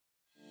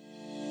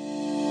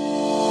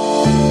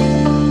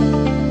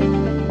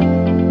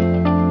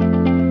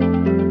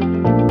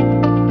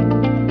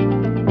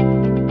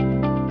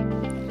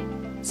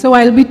So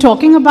I'll be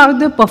talking about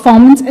the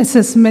performance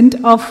assessment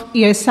of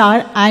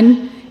ESR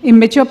and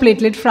immature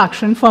platelet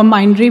fraction for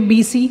Mindray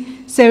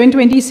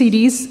BC-720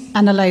 series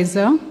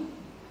analyzer.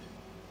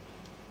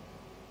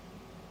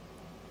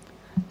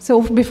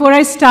 So before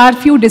I start,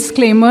 few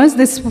disclaimers.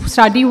 This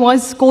study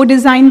was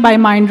co-designed by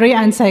Mindray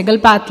and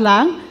Sehgal Path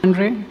Lab.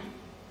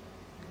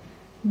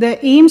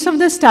 The aims of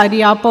the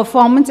study are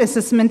performance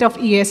assessment of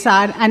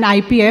ESR and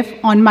IPF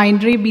on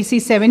Mindray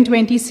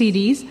BC-720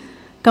 series,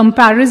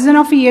 comparison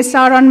of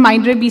ESR on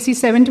Mindray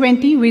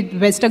BC-720 with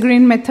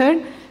Westergren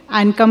method,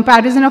 and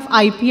comparison of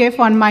IPF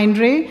on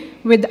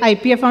Mindray with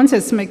IPF on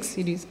Sysmex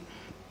series.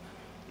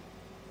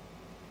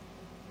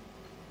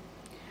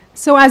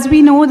 So as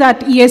we know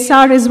that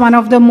ESR is one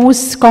of the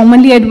most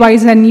commonly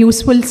advised and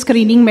useful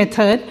screening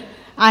method,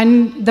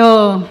 and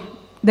the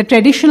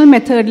traditional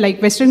method like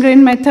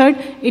Westergren method,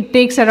 it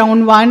takes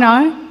around 1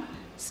 hour.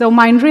 So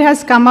Mindray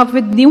has come up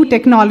with new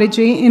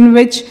technology in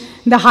which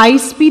the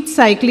high-speed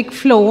cyclic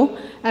flow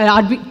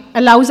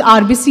allows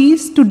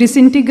RBCs to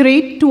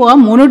disintegrate to a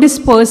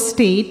monodispersed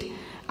state,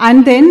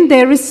 and then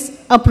there is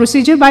a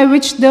procedure by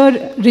which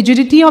the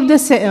rigidity of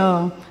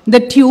the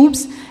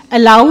tubes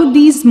allow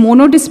these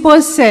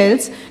monodispersed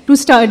cells to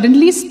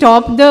suddenly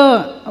stop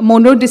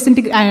the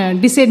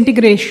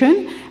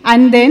disintegration,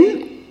 and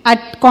then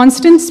at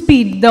constant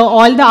speed,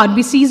 all the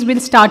RBCs will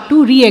start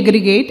to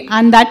re-aggregate,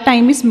 and that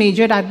time is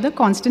measured at the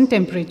constant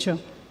temperature.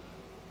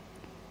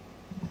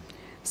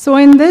 So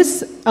in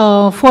this,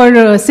 for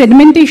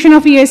sedimentation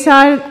of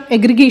ESR,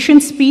 aggregation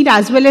speed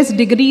as well as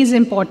degree is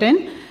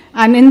important.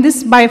 And in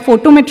this, by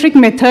photometric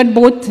method,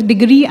 both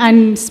degree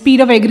and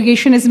speed of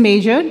aggregation is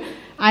measured,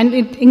 and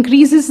it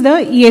increases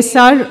the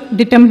ESR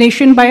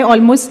determination by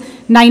almost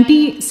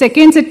 90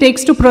 seconds it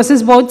takes to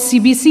process both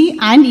CBC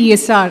and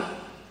ESR.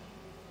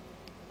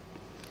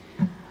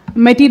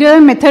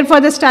 Material method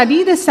for the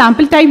study, the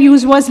sample type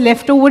used was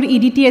leftover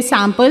EDTA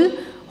sample,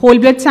 whole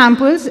blood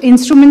samples.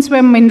 Instruments were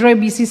Mindray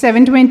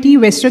BC-720,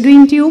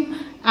 Westergren tube,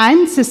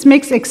 and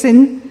Sysmex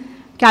XN.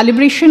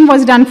 Calibration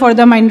was done for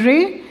the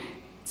Mindray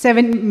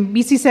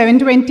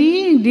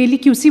BC-720. Daily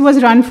QC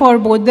was run for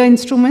both the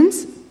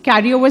instruments.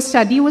 Carryover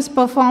study was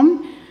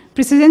performed.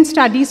 Precision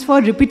studies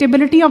for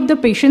repeatability of the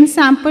patient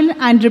sample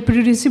and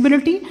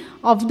reproducibility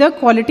of the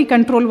quality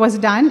control was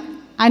done,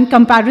 and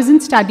comparison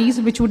studies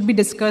which would be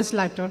discussed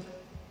later.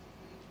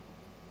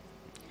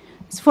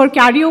 For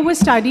carryover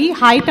study,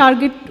 high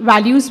target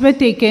values were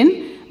taken,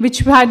 which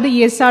had the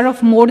ESR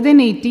of more than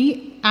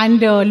 80,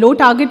 and low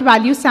target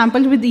value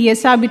samples with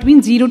ESR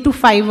between 0 to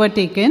 5 were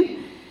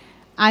taken.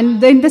 And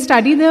then the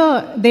study,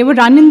 they were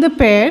run in the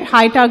pair.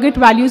 High target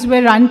values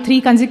were run 3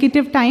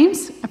 consecutive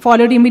times,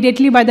 followed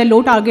immediately by the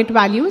low target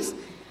values.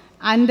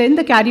 And then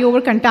the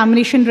carryover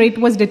contamination rate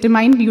was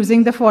determined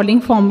using the following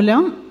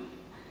formula.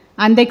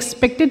 And the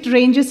expected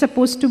range is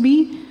supposed to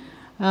be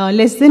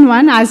less than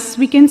 1. As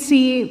we can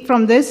see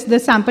from this, the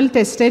sample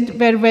tested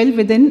were well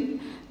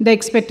within the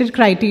expected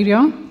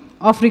criteria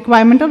of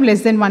requirement of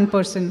less than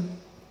 1%.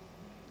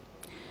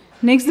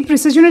 Next, the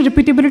precision and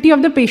repeatability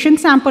of the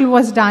patient sample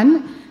was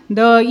done.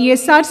 The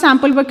ESR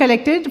sample were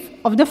collected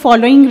of the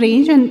following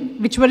range, and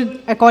which were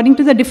according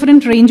to the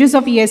different ranges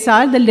of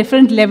ESR, the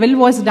different level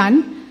was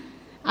done.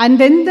 And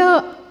then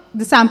the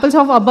samples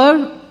of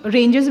above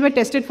ranges were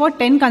tested for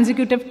 10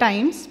 consecutive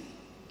times.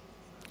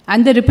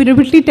 And the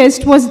repeatability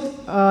test was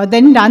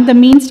then done. The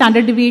mean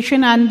standard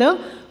deviation and the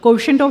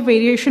coefficient of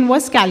variation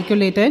was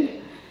calculated.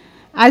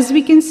 As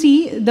we can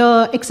see,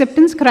 the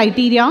acceptance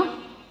criteria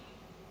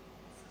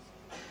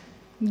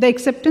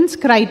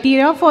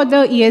for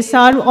the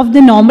ESR of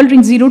the normal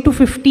range 0 to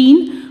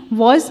 15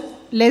 was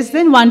less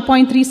than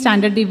 1.3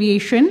 standard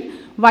deviation,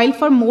 while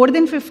for more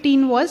than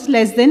 15 was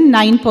less than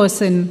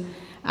 9%.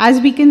 As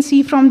we can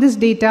see from this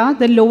data,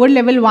 the lower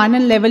level 1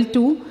 and level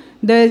 2,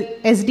 the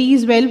SD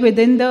is well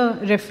within the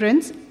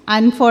reference,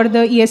 and for the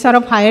ESR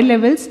of higher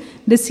levels,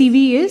 the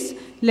CV is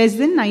less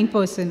than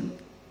 9%.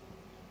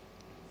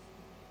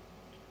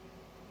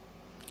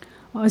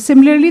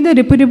 Similarly, the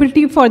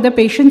repeatability for the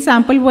patient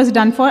sample was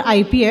done for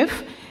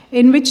IPF,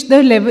 in which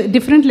the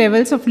different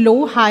levels of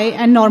low, high,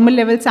 and normal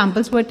level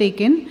samples were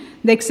taken.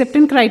 The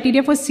acceptance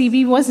criteria for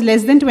CV was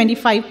less than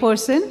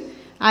 25%,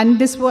 and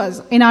this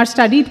was, in our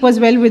study, it was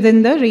well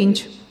within the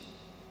range.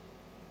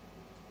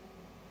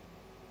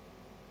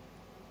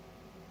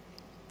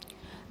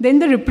 Then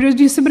the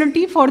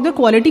reproducibility for the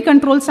quality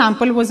control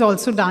sample was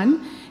also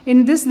done.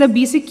 In this, the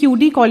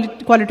BCQD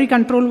quality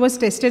control was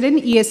tested in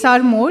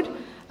ESR mode,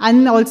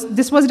 and also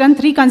this was done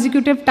 3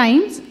 consecutive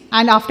times,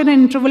 and after an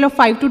interval of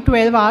 5 to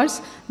 12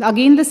 hours,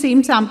 again the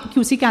same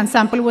QC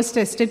sample was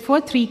tested for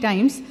 3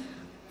 times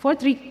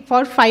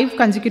for 5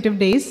 consecutive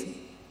days.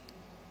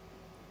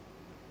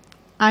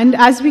 And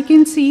as we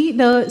can see,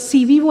 the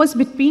CV was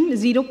between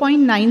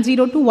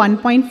 0.90 to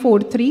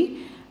 1.43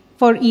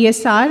 for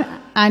ESR,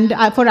 and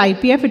for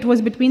IPF it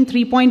was between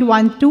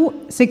 3.1 to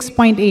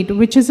 6.8,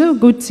 which is a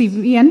good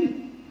CV. And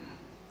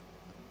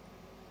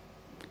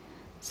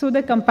so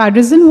the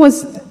comparison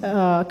was,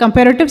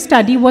 comparative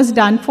study was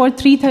done for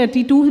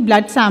 332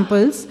 blood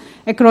samples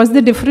across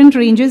the different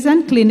ranges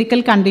and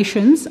clinical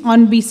conditions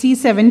on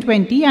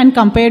BC-720 and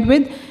compared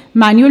with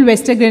manual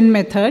Westergren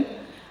method.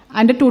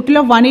 And a total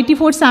of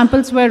 184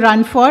 samples were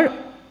run for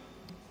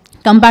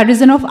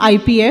comparison of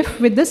IPF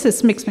with the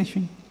Sysmex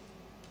machine.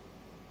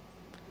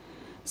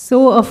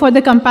 So for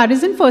the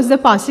comparison, first the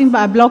passing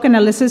block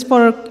analysis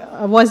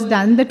was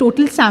done. The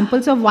total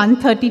samples of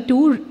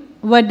 132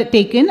 were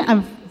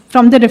taken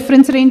from the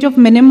reference range of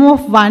minimum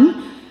of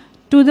 1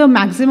 to the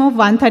maximum of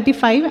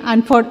 135,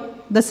 and for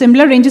the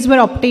similar ranges were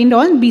obtained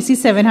on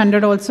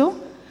BC-700 also.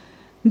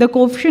 The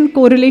coefficient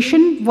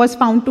correlation was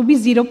found to be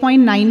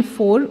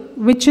 0.94,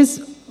 which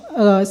is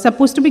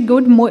supposed to be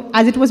good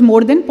as it was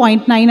more than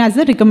 0.9 as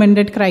the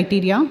recommended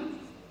criteria.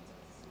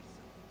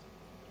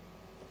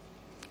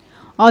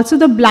 Also,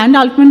 the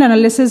Bland-Altman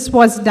analysis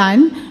was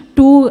done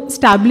to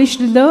establish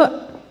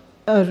the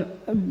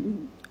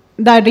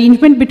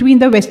arrangement between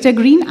the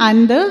Westergren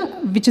and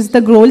which is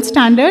the gold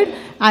standard,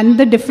 and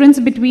the difference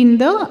between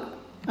the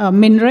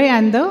Mindray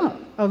and the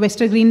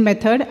Westergren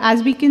method.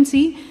 As we can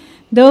see,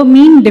 the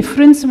mean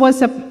difference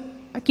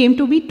came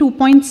to be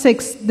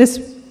 2.6.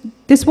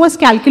 This was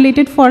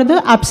calculated for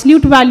the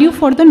absolute value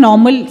for the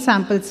normal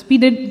samples.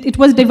 It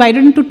was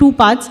divided into two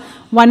parts.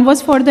 One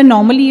was for the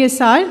normal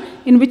ESR,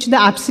 in which the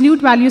absolute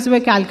values were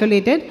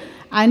calculated,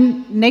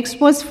 and next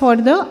was for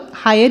the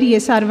higher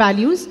ESR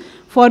values,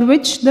 for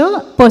which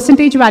the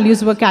percentage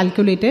values were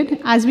calculated.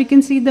 As we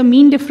can see, the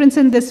mean difference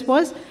in this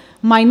was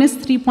minus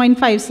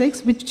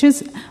 3.56, which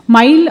is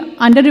mild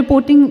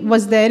underreporting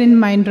was there in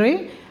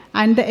Mindray,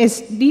 and the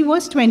SD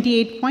was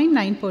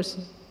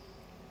 28.9%.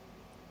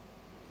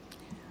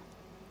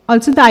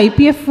 Also, the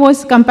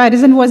IPF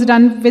comparison was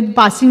done with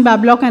passing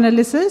Bablock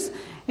analysis,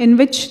 in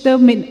which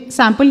the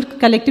sample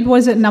collected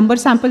number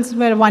samples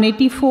were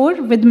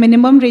 184 with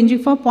minimum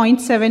ranging from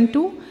 0.7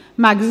 to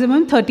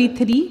maximum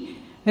 33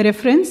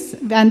 reference,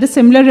 and the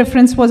similar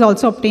reference was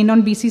also obtained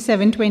on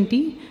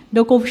BC-720.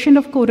 The coefficient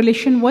of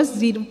correlation was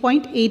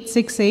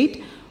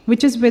 0.868,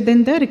 which is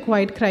within the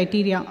required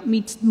criteria,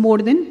 meets more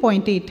than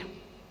 0.8.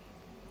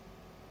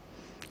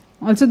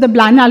 Also, the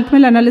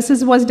Bland-Altman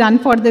analysis was done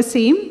for the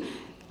same,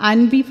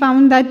 and we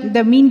found that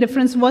the mean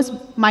difference was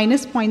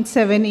minus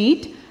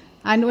 0.78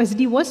 and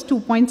OSD was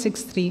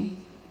 2.63.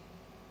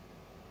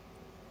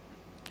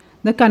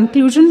 The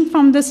conclusion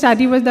from the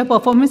study was the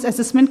performance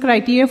assessment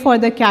criteria for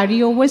the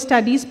carryover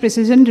studies,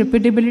 precision,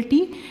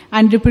 repeatability,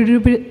 and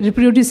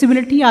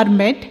reproducibility are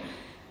met.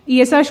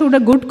 ESR showed a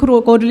good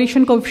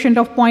correlation coefficient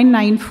of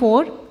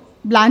 0.94.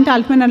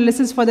 Bland-Altman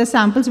analysis for the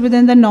samples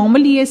within the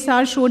normal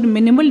ESR showed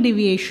minimal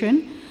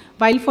deviation,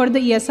 while for the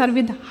ESR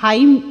with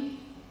high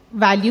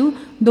value,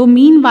 though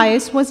mean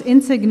bias was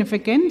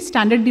insignificant,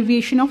 standard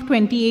deviation of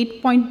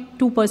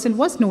 28.2%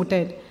 was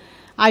noted.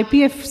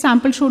 IPF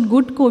sample showed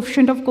good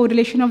coefficient of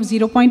correlation of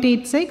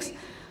 0.86.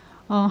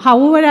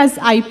 However, as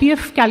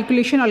IPF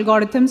calculation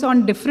algorithms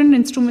on different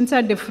instruments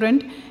are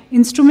different,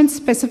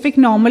 instrument-specific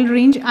normal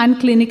range and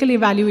clinical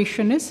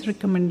evaluation is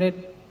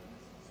recommended.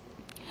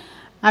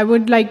 I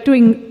would like to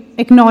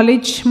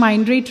acknowledge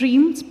Mindray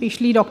team,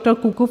 especially Dr.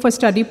 Kuku for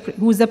study,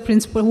 who was the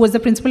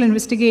principal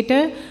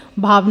investigator,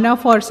 Bhavna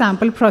for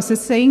sample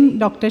processing,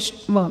 Dr.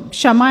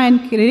 Shama and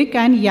Kirik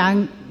and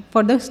Yang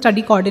for the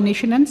study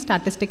coordination and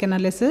statistic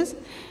analysis.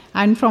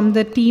 And from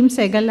the team,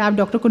 Sehgal lab,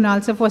 Dr.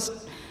 Kunal sir,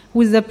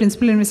 who is the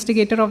principal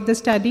investigator of the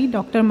study,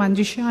 Dr.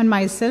 Manjusha and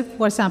myself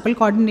for sample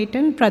coordinator,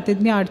 and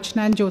Pratidnya,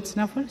 Archana and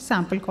Jyotsna for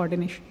sample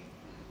coordination.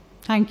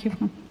 Thank you.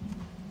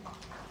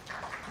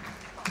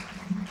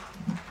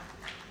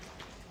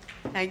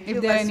 Thank you,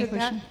 if there are any Vasudha.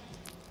 questions.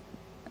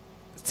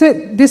 So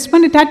this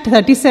one, it had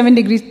 37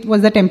 degrees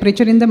was the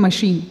temperature in the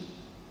machine,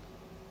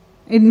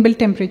 inbuilt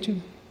temperature.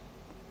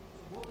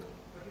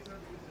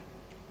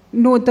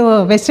 No, the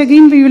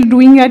Westergren we will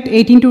doing at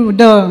 18 to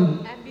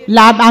the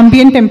lab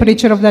ambient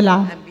temperature of the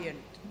lab. Ambient.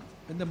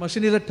 And the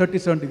machine is at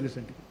 37 degrees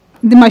centigrade.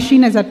 The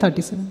machine is at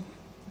 37.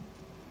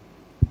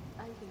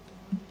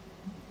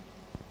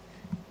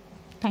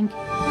 Thank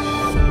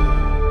you.